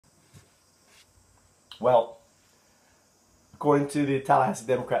Well, according to the Tallahassee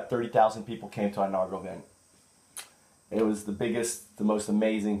Democrat, 30,000 people came to our inaugural event. It was the biggest, the most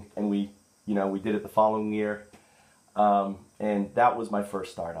amazing, and we did it the following year, and that was my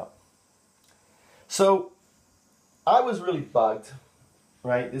first startup. So I was really bugged,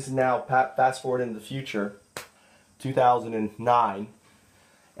 right? This is now fast forward into the future, 2009,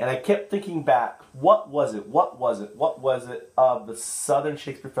 and I kept thinking back, what was it of the Southern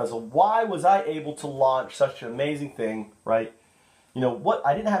Shakespeare Festival? Why was I able to launch such an amazing thing, right? You know,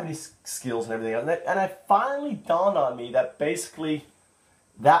 I didn't have any skills and everything else. And I finally dawned on me that basically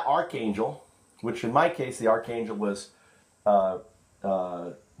that archangel, which in my case, the archangel was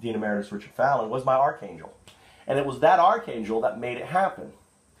Dean Emeritus Richard Fallon, was my archangel. And it was that archangel that made it happen.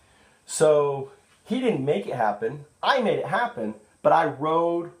 So he didn't make it happen. I made it happen, but I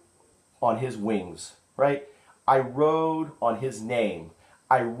rode on his wings, right? I rode on his name.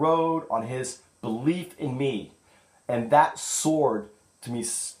 I rode on his belief in me. And that soared to me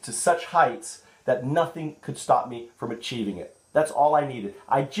to such heights that nothing could stop me from achieving it. That's all I needed.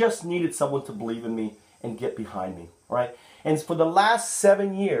 I just needed someone to believe in me and get behind me, right? And for the last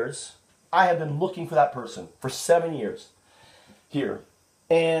 7 years, I have been looking for that person for 7 years here.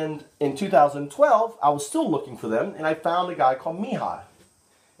 And in 2012, I was still looking for them, and I found a guy called Mihai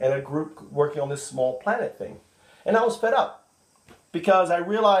and a group working on this small planet thing. And I was fed up because I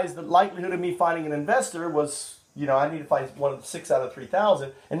realized the likelihood of me finding an investor was, you know, I need to find one of the 6 out of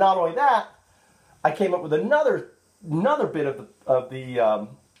 3,000. And not only that, I came up with another bit of the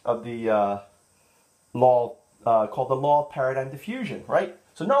law called the law of paradigm diffusion, right?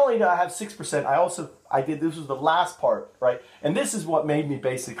 So not only did I have 6%, this was the last part, right? And this is what made me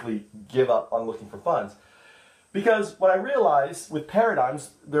basically give up on looking for funds. Because what I realized with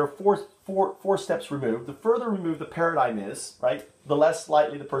paradigms, there are four steps removed. The further removed the paradigm is, right, the less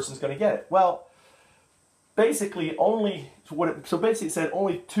likely the person's going to get it. Well, basically it said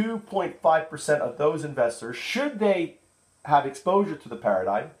only 2.5% of those investors, should they have exposure to the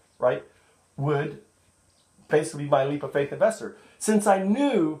paradigm, right, would basically be my leap of faith investor. Since I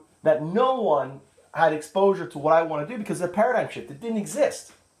knew that no one had exposure to what I want to do because of the paradigm shift, it didn't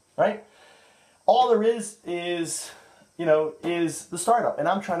exist, right? All there is the startup, and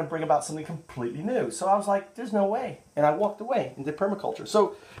I'm trying to bring about something completely new. So I was like, there's no way, and I walked away and did permaculture.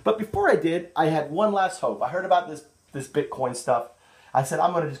 So, but before I did, I had one last hope. I heard about this Bitcoin stuff. I said,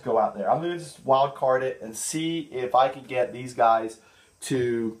 I'm going to just go out there. I'm going to just wild card it and see if I could get these guys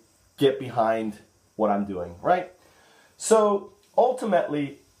to get behind what I'm doing, right? So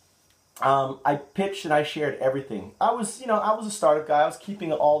ultimately, I pitched and I shared everything. I was a startup guy. I was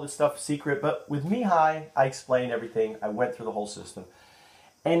keeping all this stuff secret, but with Mihai, I explained everything. I went through the whole system.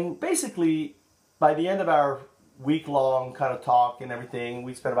 And basically, by the end of our week-long kind of talk and everything,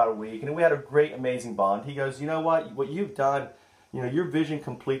 we spent about a week, and we had a great, amazing bond. He goes, you know what you've done, your vision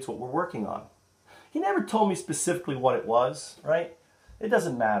completes what we're working on. He never told me specifically what it was, right? It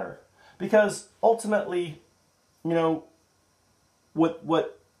doesn't matter. Because ultimately,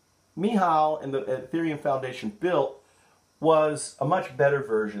 what Mihai and the Ethereum Foundation built was a much better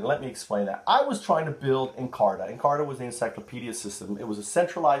version. Let me explain that. I was trying to build Encarta. Encarta was the encyclopedia system. It was a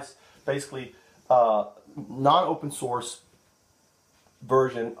centralized, basically, non-open source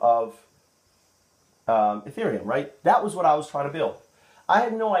version of Ethereum, right? That was what I was trying to build. I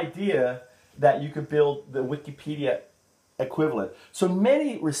had no idea that you could build the Wikipedia equivalent. So in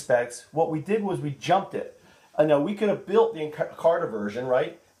many respects, what we did was we jumped it. I know we could have built the Encarta version,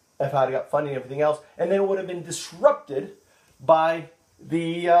 right? If I had got funding and everything else, and then it would have been disrupted by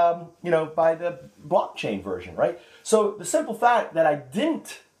the by the blockchain version, right? So the simple fact that I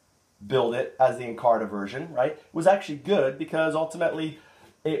didn't build it as the Encarta version, right, was actually good because ultimately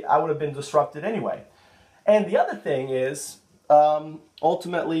I would have been disrupted anyway. And the other thing is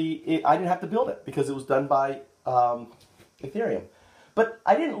ultimately I didn't have to build it because it was done by Ethereum. But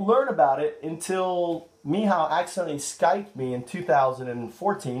I didn't learn about it until Mihai accidentally Skyped me in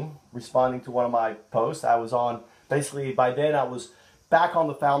 2014, responding to one of my posts. I was on, basically by then I was back on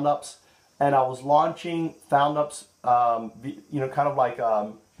the FoundUps, and I was launching FoundUps, kind of like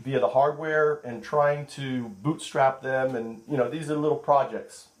via the hardware and trying to bootstrap them. And, these are little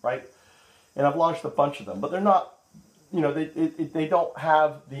projects, right? And I've launched a bunch of them, but they're not, they don't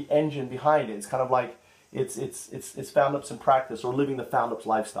have the engine behind it. It's kind of like, it's FoundUps in practice, or living the FoundUps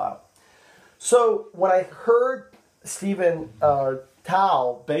lifestyle. So when I heard Stephen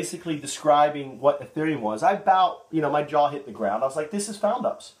Tao basically describing what Ethereum was, my jaw hit the ground. I was like, this is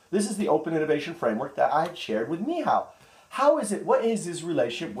FoundUps. This is the open innovation framework that I had shared with Mihai. How is it? What is his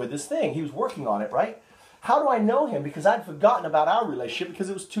relationship with this thing? He was working on it, right? How do I know him? Because I'd forgotten about our relationship because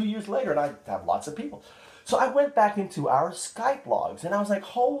it was 2 years later and I have lots of people. So I went back into our Skype logs and I was like,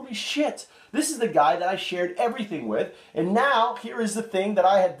 holy shit, this is the guy that I shared everything with. And now here is the thing that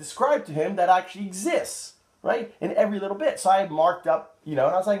I had described to him that actually exists, right? In every little bit. So I had marked up, and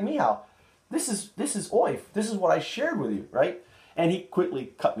I was like, Mihai, this is OIF. This is what I shared with you, right? And he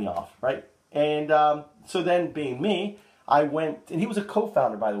quickly cut me off, right? And so then being me, I went, and he was a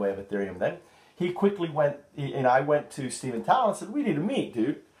co-founder, by the way, of Ethereum then. He quickly went, and I went to Stephen Tal and said, we need to meet,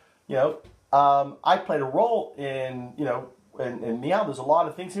 dude. I played a role in, and Mihai, there's a lot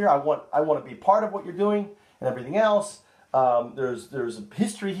of things here. I want to be part of what you're doing and everything else. There's a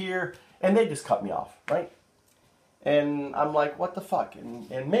history here, and they just cut me off, right? And I'm like, what the fuck?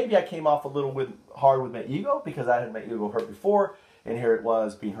 And maybe I came off a little hard with my ego because I had my ego hurt before, and here it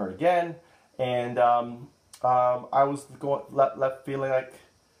was being hurt again. And I was left feeling like,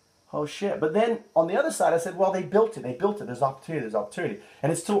 oh shit. But then on the other side, I said, well, they built it. There's opportunity.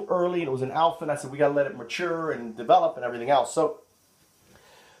 And it's still early, and it was an alpha, and I said, we got to let it mature and develop and everything else. So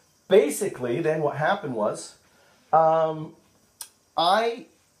basically, then what happened was,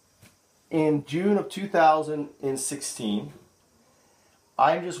 in June of 2016,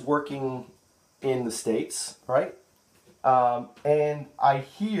 I'm just working in the States, right? And I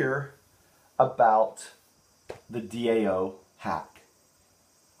hear about the DAO hack.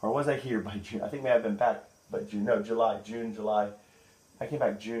 Or was I here by June? I think maybe I've been back by June. No, June, July. I came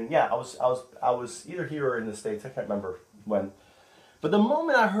back June. Yeah, I was either here or in the States. I can't remember when. But the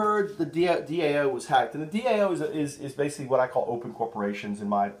moment I heard the DAO was hacked, and the DAO is basically what I call open corporations in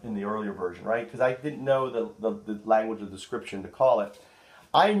the earlier version, right? Because I didn't know the language of description to call it.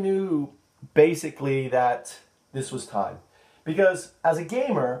 I knew basically that this was time. Because as a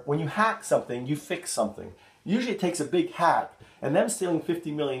gamer, when you hack something, you fix something. Usually it takes a big hack, and them stealing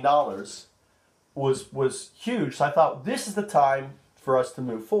 $50 million was huge. So I thought, this is the time for us to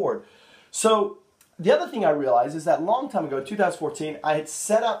move forward. So the other thing I realized is that a long time ago, 2014, I had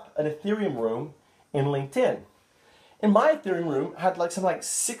set up an Ethereum room in LinkedIn. And my Ethereum room had something like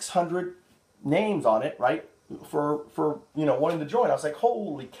 600 names on it, right? For wanting to join. I was like,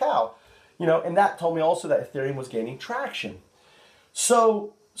 holy cow. And that told me also that Ethereum was gaining traction.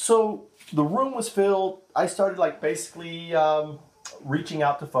 So the room was filled. I started basically reaching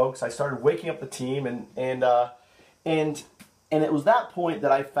out to folks. I started waking up the team, and it was that point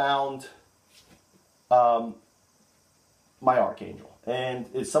that I found my archangel, and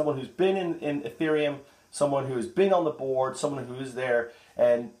it's someone who's been in Ethereum, someone who has been on the board, someone who is there,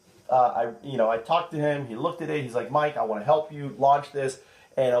 and I talked to him. He looked at it. He's like, Mike, I want to help you launch this,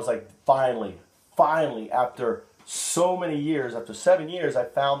 and I was like, finally, after so many years, after 7 years, I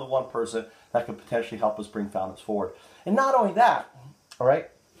found the one person that could potentially help us bring Founders forward. And not only that, all right,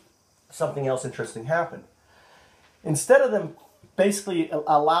 something else interesting happened. Instead of them basically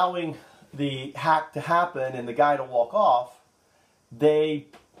allowing the hack to happen and the guy to walk off, they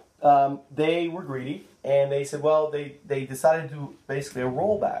were greedy, and they said, well, they decided to do basically a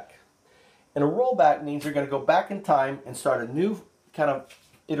rollback. And a rollback means you're going to go back in time and start a new kind of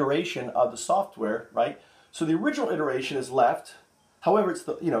iteration of the software, right? So the original iteration is left. However, it's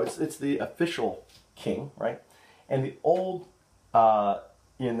the official king, right? And the old and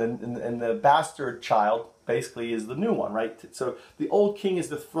the bastard child basically is the new one, right? So the old king is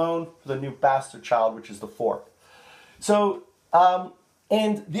the throne for the new bastard child, which is the fork. So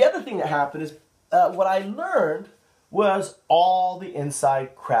and the other thing that happened is what I learned was all the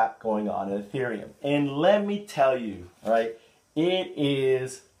inside crap going on in Ethereum. And let me tell you, right? It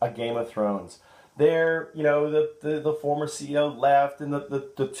is a Game of Thrones. There, the former CEO left, and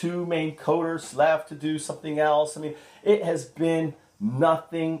the two main coders left to do something else. I mean, it has been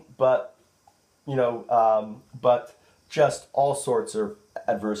nothing but, but just all sorts of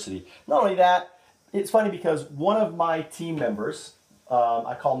adversity. Not only that, it's funny because one of my team members,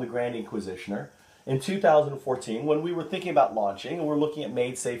 I call him the Grand Inquisitioner, in 2014, when we were thinking about launching, and we're looking at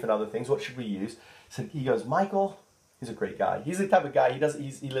MadeSafe and other things, what should we use? He goes, Michael, he's a great guy. He's the type of guy,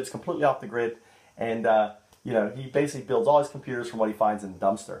 he lives completely off the grid. And, he basically builds all his computers from what he finds in the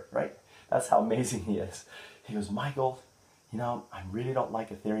dumpster, right? That's how amazing he is. He goes, Michael, I really don't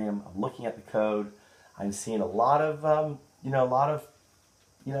like Ethereum. I'm looking at the code. I'm seeing a lot of,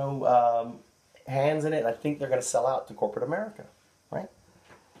 hands in it. And I think they're going to sell out to corporate America, right?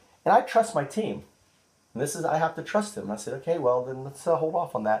 And I trust my team. And I have to trust him. And I said, okay, well, then let's hold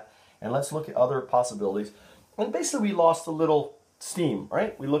off on that. And let's look at other possibilities. And basically we lost a little steam,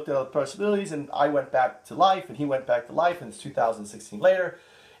 right? We looked at other possibilities, and I went back to life, and he went back to life, and it's 2016 later,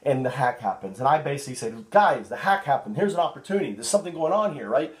 and the hack happens. And I basically said, guys, the hack happened. Here's an opportunity. There's something going on here,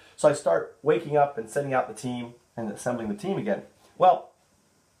 right? So I start waking up and sending out the team and assembling the team again. Well,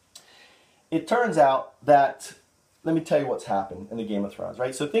 it turns out that, let me tell you what's happened in the Game of Thrones,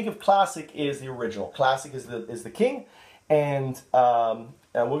 right? So think of Classic is the original. Classic is the king, and we're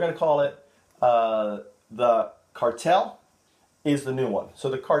going to call it the Cartel is the new one. So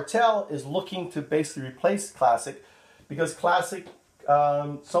the Cartel is looking to basically replace Classic because Classic,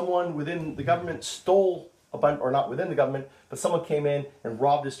 someone within the government stole a bunch, or not within the government, but someone came in and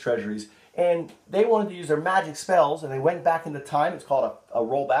robbed his treasuries. And they wanted to use their magic spells, and they went back into time. It's called a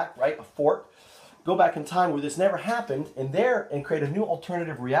rollback, right? A fork. Go back in time where this never happened, and create a new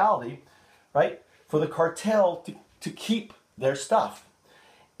alternative reality, right? For the Cartel to keep their stuff.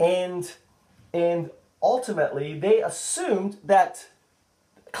 And ultimately, they assumed that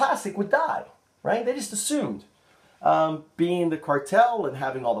Classic would die, right? They just assumed. Being the Cartel and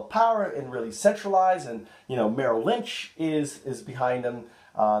having all the power and really centralized, and Merrill Lynch is behind them.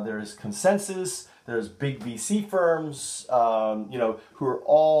 There's Consensus. There's big VC firms, who are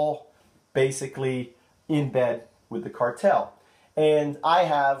all basically in bed with the Cartel. And I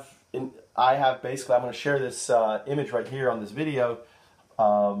have basically, I'm going to share this image right here on this video,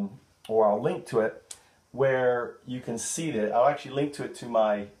 or I'll link to it, where you can see that. I'll actually link to it to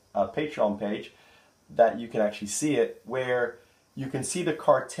my Patreon page, that you can actually see it, where you can see the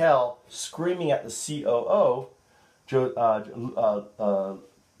Cartel screaming at the COO,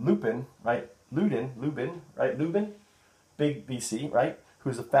 Lupin, right? Lubin, big VC, right?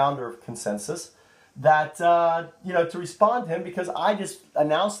 Who's the founder of Consensus, that, to respond to him, because I just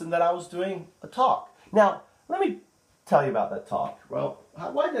announced him that I was doing a talk. Now, let me tell you about that talk. Well,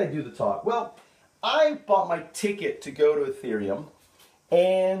 why did I do the talk? Well, I bought my ticket to go to Ethereum,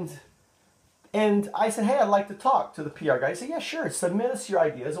 and I said, hey, I'd like to talk to the PR guy. He said, yeah, sure, submit us your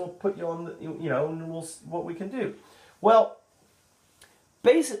ideas, and we'll put you on, and we'll see what we can do. Well,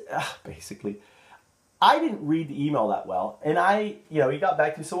 basically, I didn't read the email that well, and he got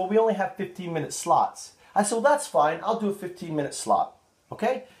back to me and said, well, we only have 15-minute slots. I said, well, that's fine. I'll do a 15-minute slot,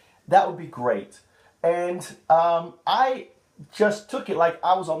 okay? That would be great. And I just took it like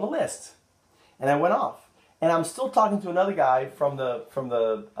I was on the list, and I went off. And I'm still talking to another guy from the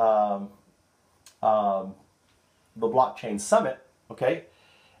blockchain summit, okay?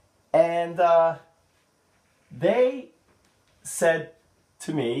 And they said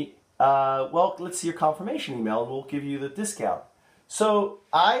to me, well, let's see your confirmation email and we'll give you the discount. So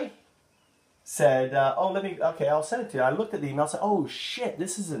I said, okay, I'll send it to you. I looked at the email and said, oh shit,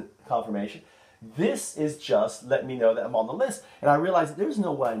 this isn't confirmation. This is just letting me know that I'm on the list. And I realized that there's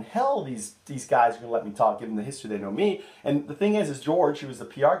no way in hell these guys are going to let me talk, given the history they know me. And the thing is George, who was the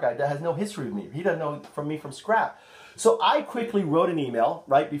PR guy, that has no history with me. He doesn't know me from scrap. So I quickly wrote an email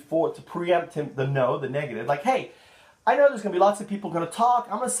right before to preempt him the negative, like, hey, I know there's going to be lots of people going to talk.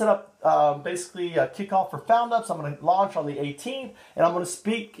 I'm going to set up basically a kickoff for FoundUps. I'm going to launch on the 18th, and I'm going to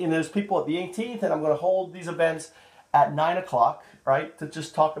speak, and there's people at the 18th, and I'm going to hold these events at 9 o'clock, right, to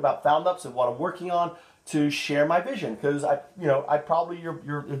just talk about FoundUps and what I'm working on, to share my vision, because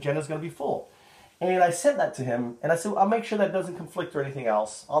your agenda is going to be full. And I sent that to him, and I said, I'll make sure that doesn't conflict or anything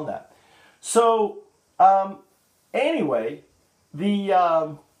else on that. So anyway, he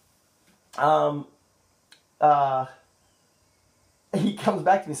comes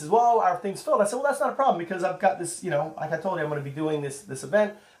back to me and says, well, our thing's filled. I said, well, that's not a problem, because I've got this, like I told you, I'm going to be doing this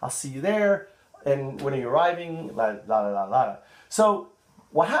event. I'll see you there. And when are you arriving? La, la, la, la, la. So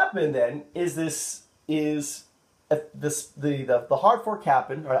what happened then is the hard fork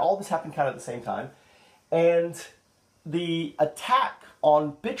happened, right? All this happened kind of at the same time. And the attack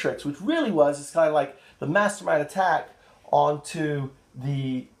on Bittrex, which really was, it's kind of like the mastermind attack onto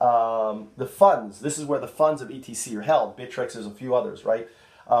the funds. This is where the funds of ETC are held. Bittrex, there's a few others, right?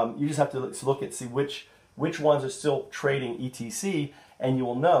 You just have to look at, see which ones are still trading ETC, and you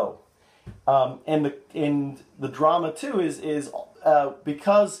will know. And the drama too is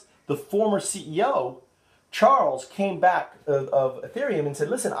because the former CEO Charles came back of Ethereum and said,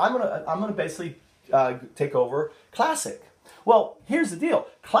 listen, I'm gonna basically take over Classic. Well, here's the deal.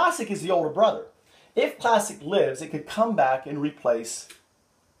 Classic is the older brother. If Classic lives, it could come back and replace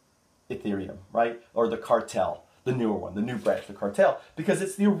Ethereum, right? Or the Cartel, the newer one, the new branch, the Cartel, because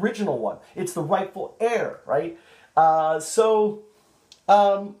it's the original one. It's the rightful heir, right?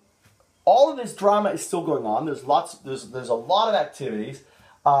 All of this drama is still going on. There's a lot of activities,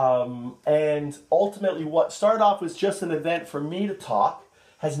 and ultimately, what started off as just an event for me to talk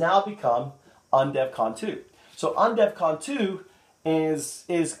has now become UnDevCon 2. So UnDevCon 2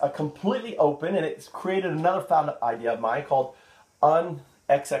 is a completely open, and it's created another found idea of mine called UnNFT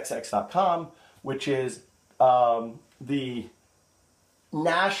xxx.com, which is the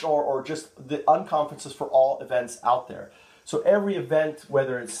national or just the unconferences for all events out there. So every event,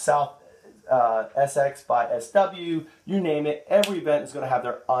 whether it's South SX by SW, you name it, every event is going to have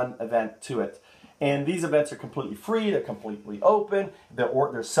their event to it. And these events are completely free, they're completely open,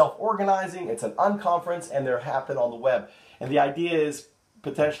 they're self-organizing, it's an unconference, and they're happening on the web. And the idea is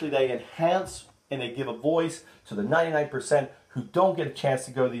potentially they enhance and they give a voice to the 99% who don't get a chance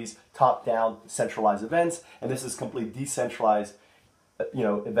to go to these top-down centralized events, and this is completely decentralized,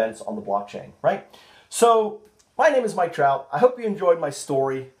 events on the blockchain, right? So my name is Mike Trout. I hope you enjoyed my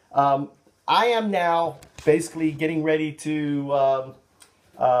story. I am now basically getting ready to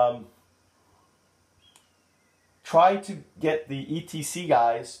try to get the ETC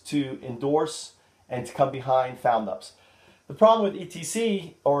guys to endorse and to come behind FoundUps. The problem with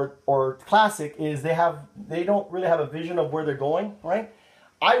ETC or Classic is they don't really have a vision of where they're going, right?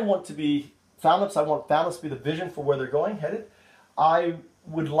 I want to be FoundUps. I want FoundUps to be the vision for where they're going, headed. I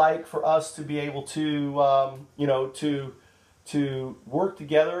would like for us to be able to, to work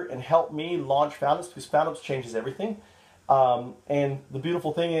together and help me launch FoundUps, because FoundUps changes everything. And the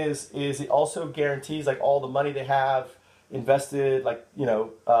beautiful thing is it also guarantees like all the money they have invested, like,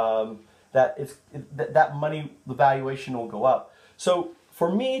 that money, the valuation will go up. So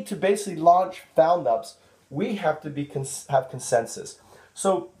for me to basically launch FoundUps, we have to have consensus.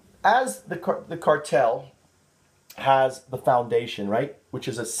 So as the cartel has the foundation, right, which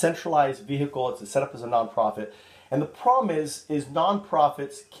is a centralized vehicle, it's set up as a nonprofit, and the problem is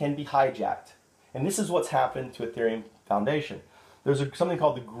nonprofits can be hijacked, and this is what's happened to Ethereum Foundation. There's something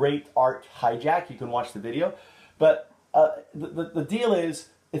called the Great Art Hijack. You can watch the video, but the deal is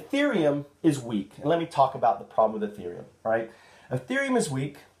Ethereum is weak, and let me talk about the problem with Ethereum. Right, Ethereum is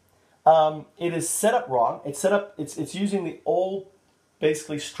weak. It is set up wrong. It's using the old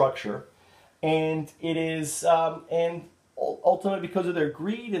basically structure. And it is, and ultimately because of their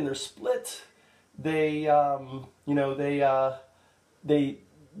greed and their split, they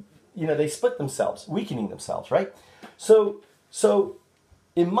split themselves, weakening themselves, right? So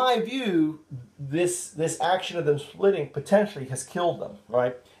in my view, this action of them splitting potentially has killed them,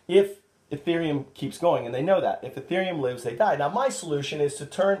 right? If Ethereum keeps going, and they know that if Ethereum lives, they die. Now my solution is to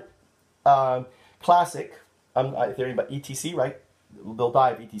turn Classic, Ethereum, but ETC, right? They'll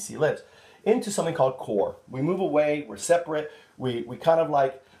die if ETC lives, into something called Core. We move away, we're separate, we kind of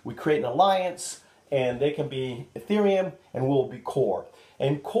like, we create an alliance, and they can be Ethereum, and we'll be Core.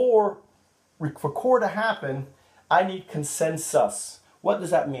 And Core, for Core to happen, I need consensus. What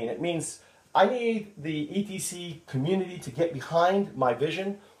does that mean? It means I need the ETC community to get behind my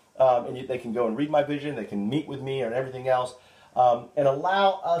vision, and they can go and read my vision, they can meet with me and everything else, and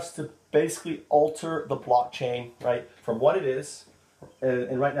allow us to basically alter the blockchain, right, from what it is.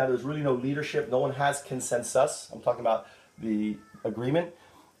 And right now there's really no leadership. No one has consensus. I'm talking about the agreement.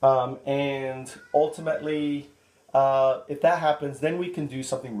 And ultimately, if that happens, then we can do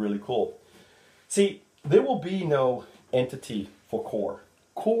something really cool. See, there will be no entity for Core.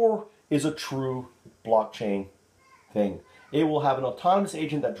 Core is a true blockchain thing. It will have an autonomous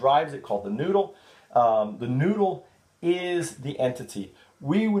agent that drives it called the noodle. The noodle is the entity.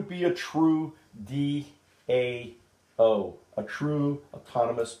 We would be a true DAO. A true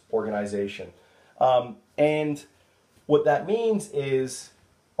autonomous organization. And what that means is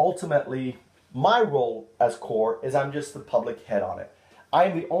ultimately my role as Core is I'm just the public head on it. I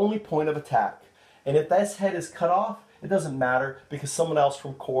am the only point of attack. And if this head is cut off, it doesn't matter because someone else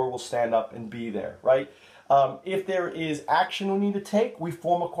from Core will stand up and be there, right? If there is action we need to take, we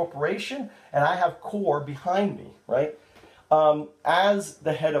form a corporation and I have Core behind me, right? As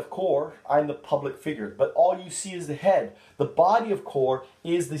the head of Core, I'm the public figure, but all you see is the head. The body of Core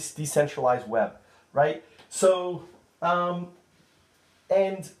is this decentralized web, right? So,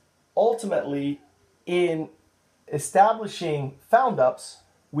 and ultimately, in establishing FoundUps,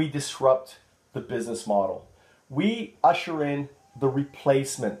 we disrupt the business model. We usher in the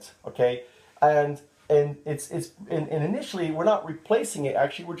replacement, okay? And initially, we're not replacing it.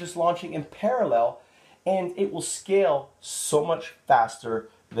 Actually, we're just launching in parallel. And it will scale so much faster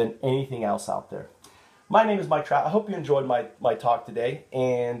than anything else out there. My name is Mike Trout. I hope you enjoyed my talk today.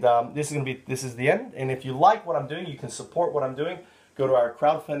 And this is the end. And if you like what I'm doing, you can support what I'm doing. Go to our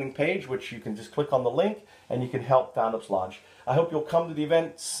crowdfunding page, which you can just click on the link, and you can help FoundUps launch. I hope you'll come to the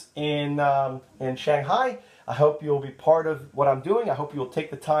events in Shanghai. I hope you'll be part of what I'm doing. I hope you'll take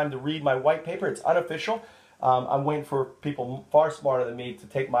the time to read my white paper. It's unofficial. I'm waiting for people far smarter than me to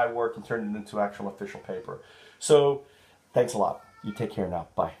take my work and turn it into actual official paper. So, thanks a lot. You take care now.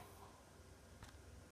 Bye.